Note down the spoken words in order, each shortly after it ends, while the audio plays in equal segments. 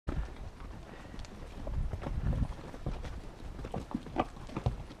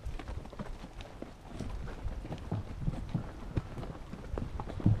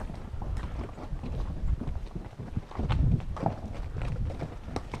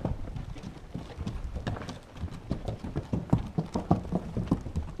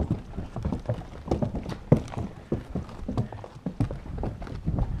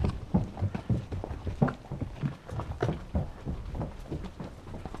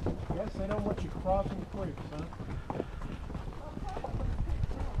know what you're crossing creeks, huh?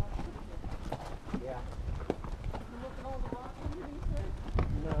 Yeah. You look at all the rocks underneath there?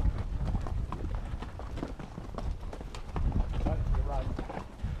 No. But you're right.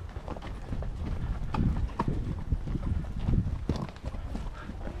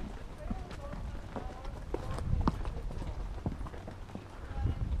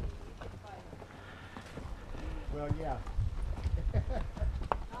 Well, yeah.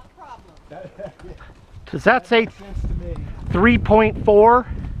 Not a problem. Does that say Makes sense to me. 3.4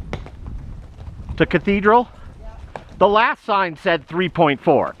 to Cathedral? Yeah. The last sign said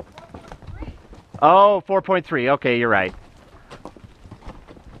 3.4. Oh, 4.3. Okay, you're right.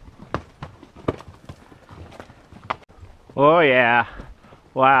 Oh, yeah.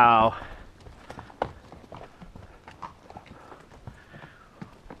 Wow.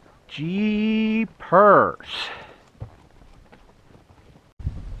 Jeepers.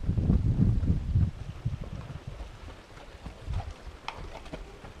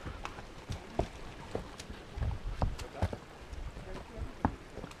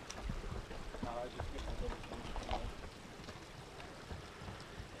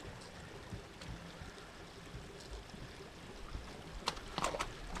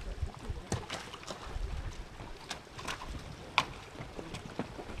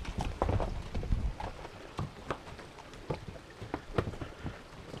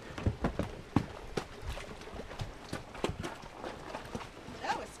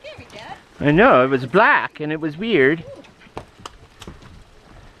 That was scary, Dad. I know, it was black and it was weird.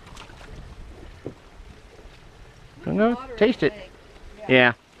 I'm gonna taste it.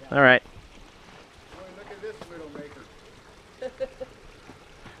 Yeah, alright. Boy, look at this Widowmaker.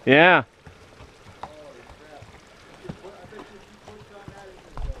 Yeah. Holy crap. I bet you put that in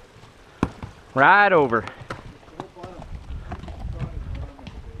the Right over.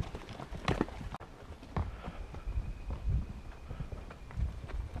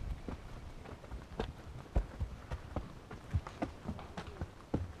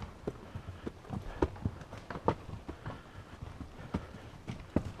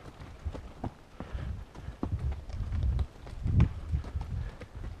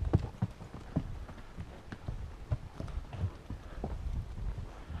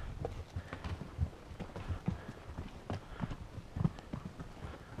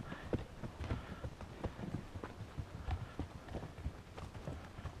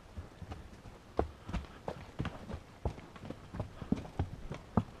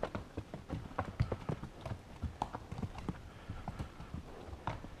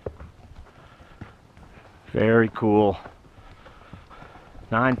 Very cool.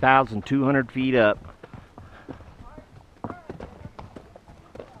 9,200 feet up.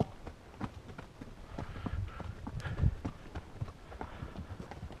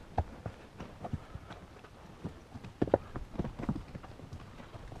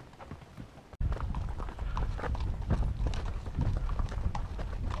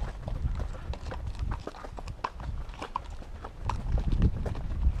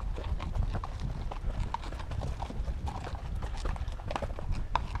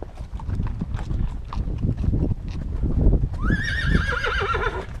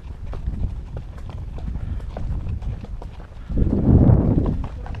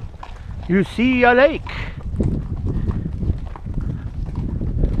 You see a lake.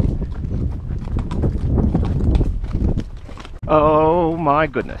 Oh my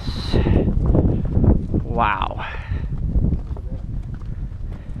goodness. Wow.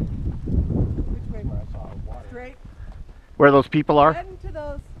 Which way I saw water? Straight. Where those people are?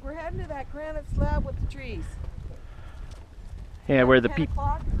 We're heading to that granite slab with the trees. Yeah, where the 10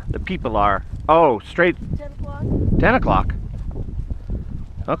 o'clock? people are. Oh, straight 10 o'clock? 10 o'clock.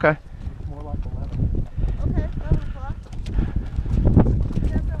 Okay. More like 11. Okay, 11 o'clock.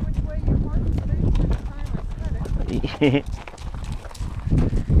 Depends on which way your horse is facing at the time I set it.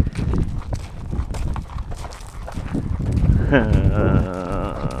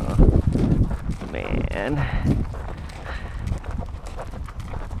 Man.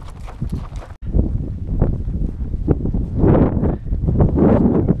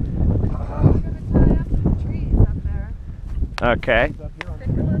 Okay. Pick a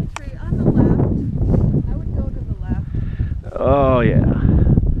little tree on the left. I would go to the left. Oh yeah.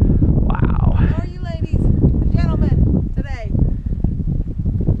 Wow. How are you ladies and gentlemen today?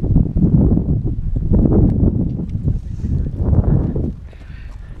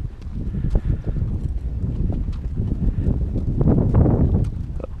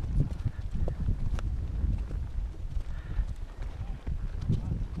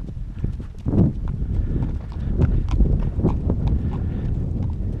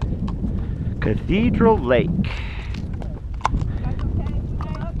 Cathedral Lake. Guys okay?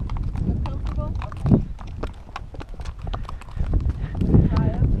 Up? You comfortable? Try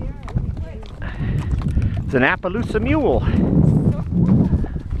up here and wait. It's an Appaloosa mule. So cool.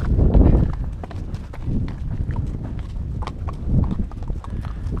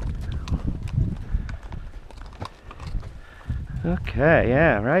 Okay,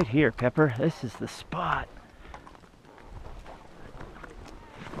 yeah, right here, Pepper. This is the spot.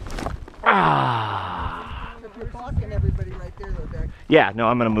 Ah. If you're blocking everybody right there though, Deck. Yeah, no,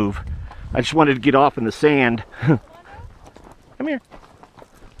 I'm gonna move. I just wanted to get off in the sand. Come here.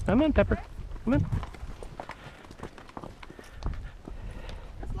 Come on, Pepper. Come on.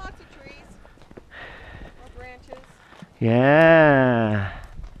 There's lots of trees. More branches. Yeah.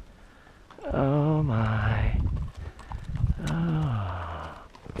 Oh my. Oh.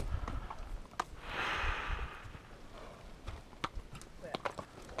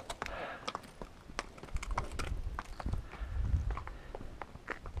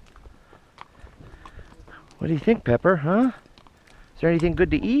 What do you think, Pepper, huh? Is there anything good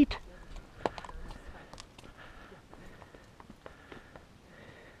to eat?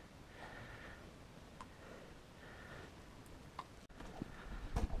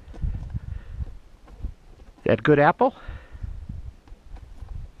 That good apple?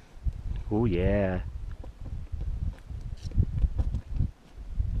 Oh yeah.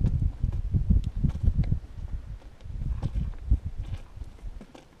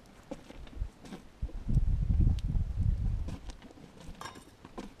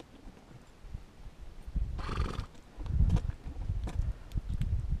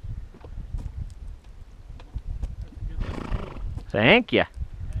 Thank you.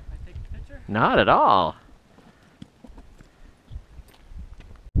 Not at all.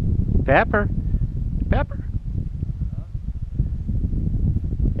 Pepper. Pepper.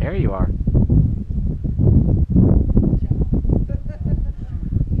 There you are.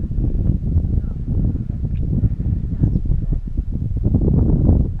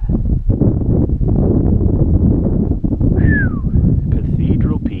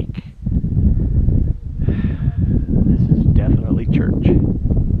 Cathedral Peak. This is definitely church.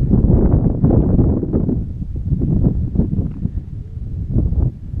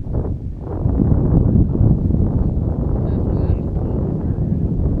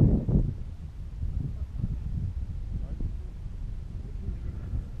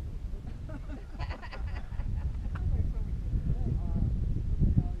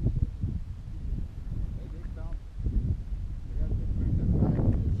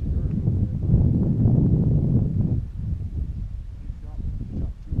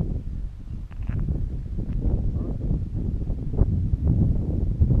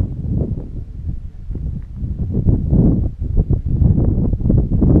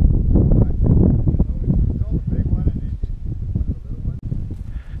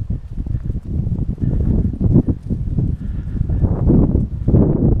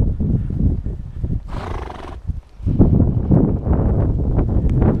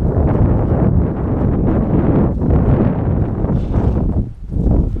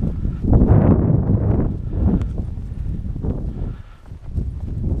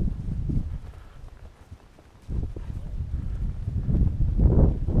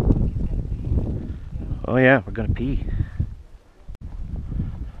 Oh yeah, we're gonna pee.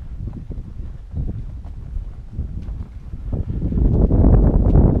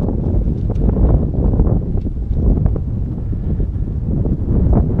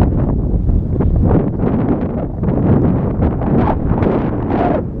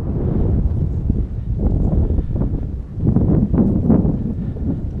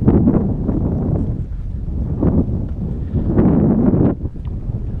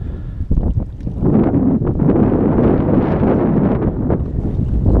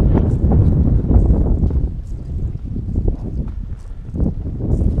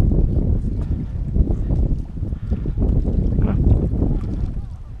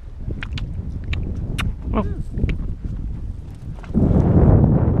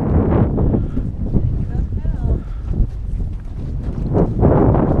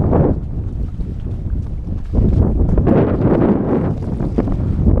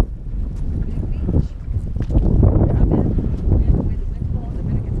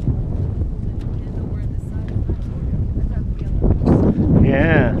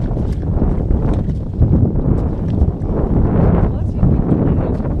 Yeah.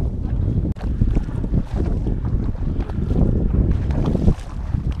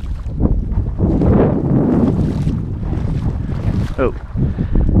 Oh,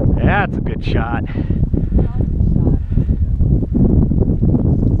 that's a good shot.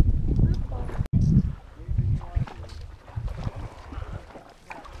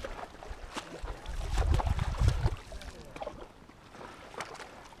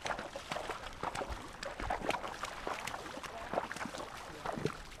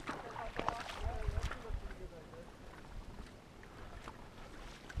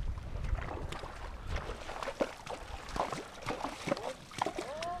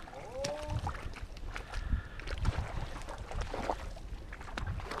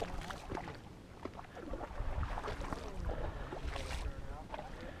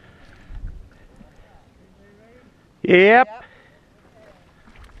 Yep.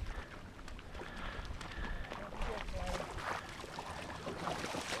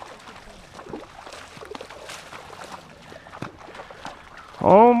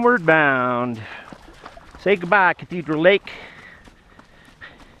 Homeward bound. Say goodbye, Cathedral Lake.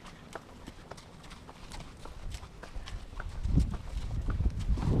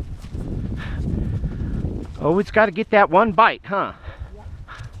 Always got to get that one bite, huh?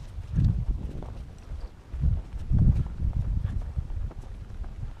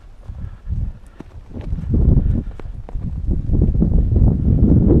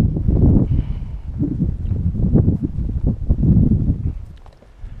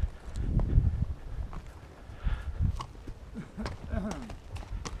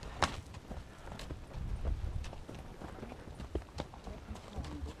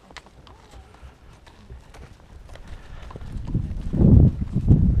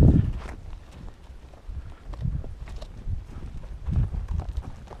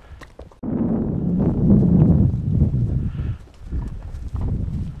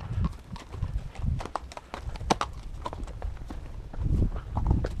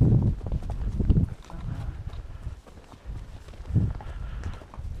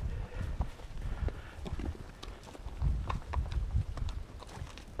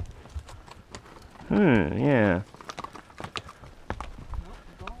 Yeah.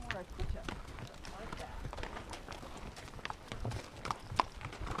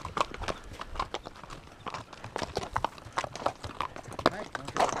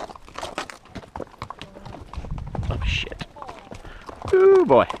 Oh, shit. Ooh,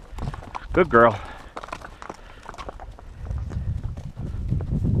 boy. Good girl.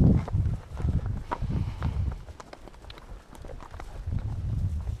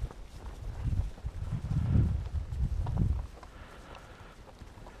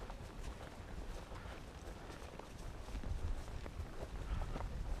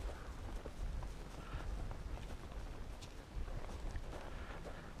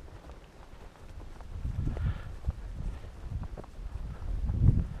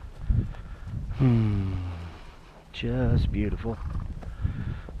 Just beautiful.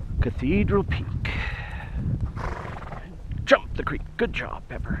 Cathedral Peak. Jump the creek. Good job,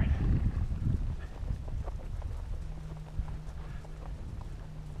 Pepper.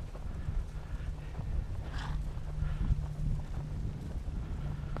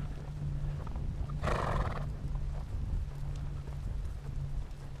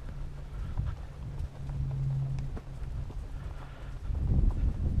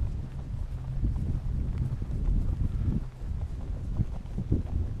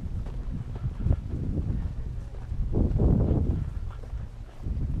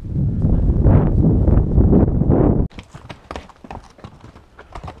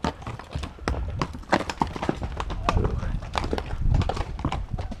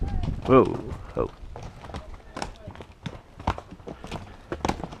 Whoa. Oh.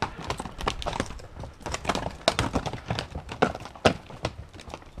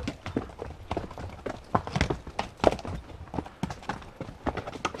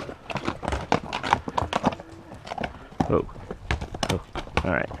 Oh. Oh.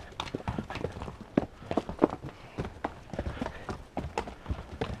 All right.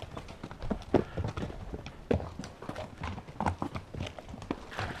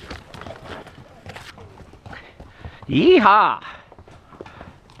 Yeehaw!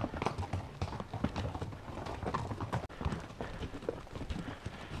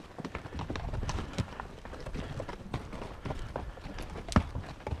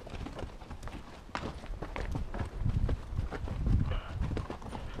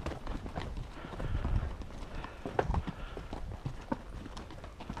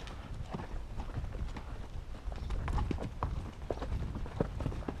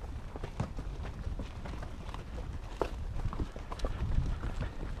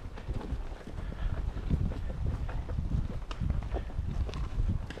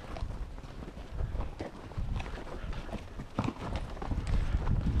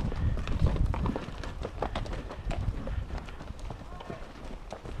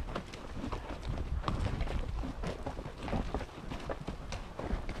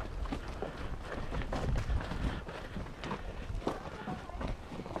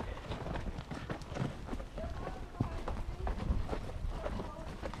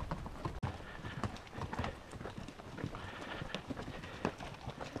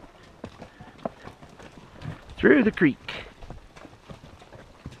 Through the creek.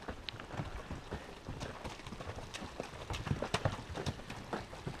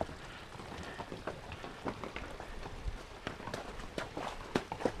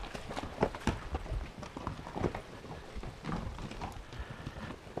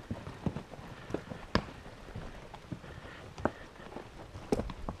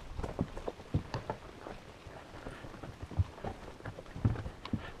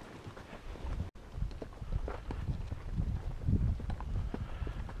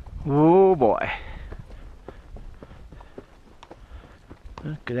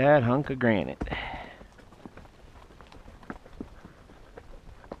 Look at that hunk of granite.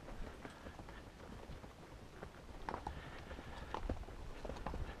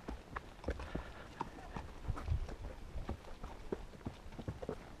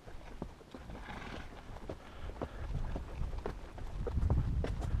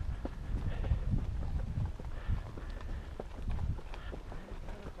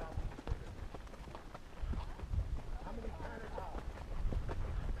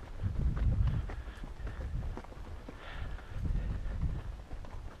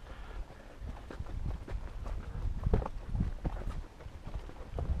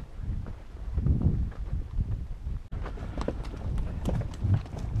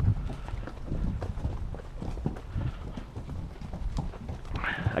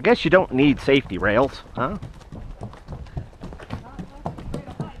 I guess you don't need safety rails, huh?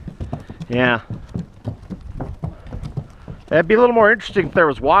 Yeah. That'd be a little more interesting if there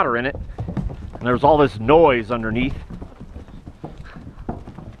was water in it and there was all this noise underneath.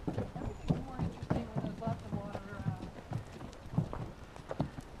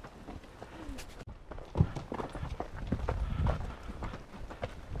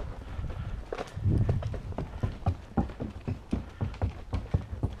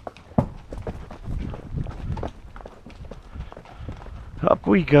 Up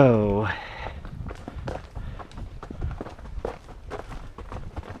we go.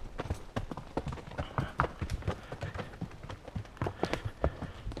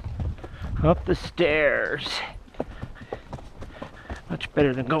 Up the stairs. Much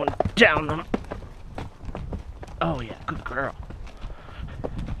better than going down them. Oh yeah, good girl.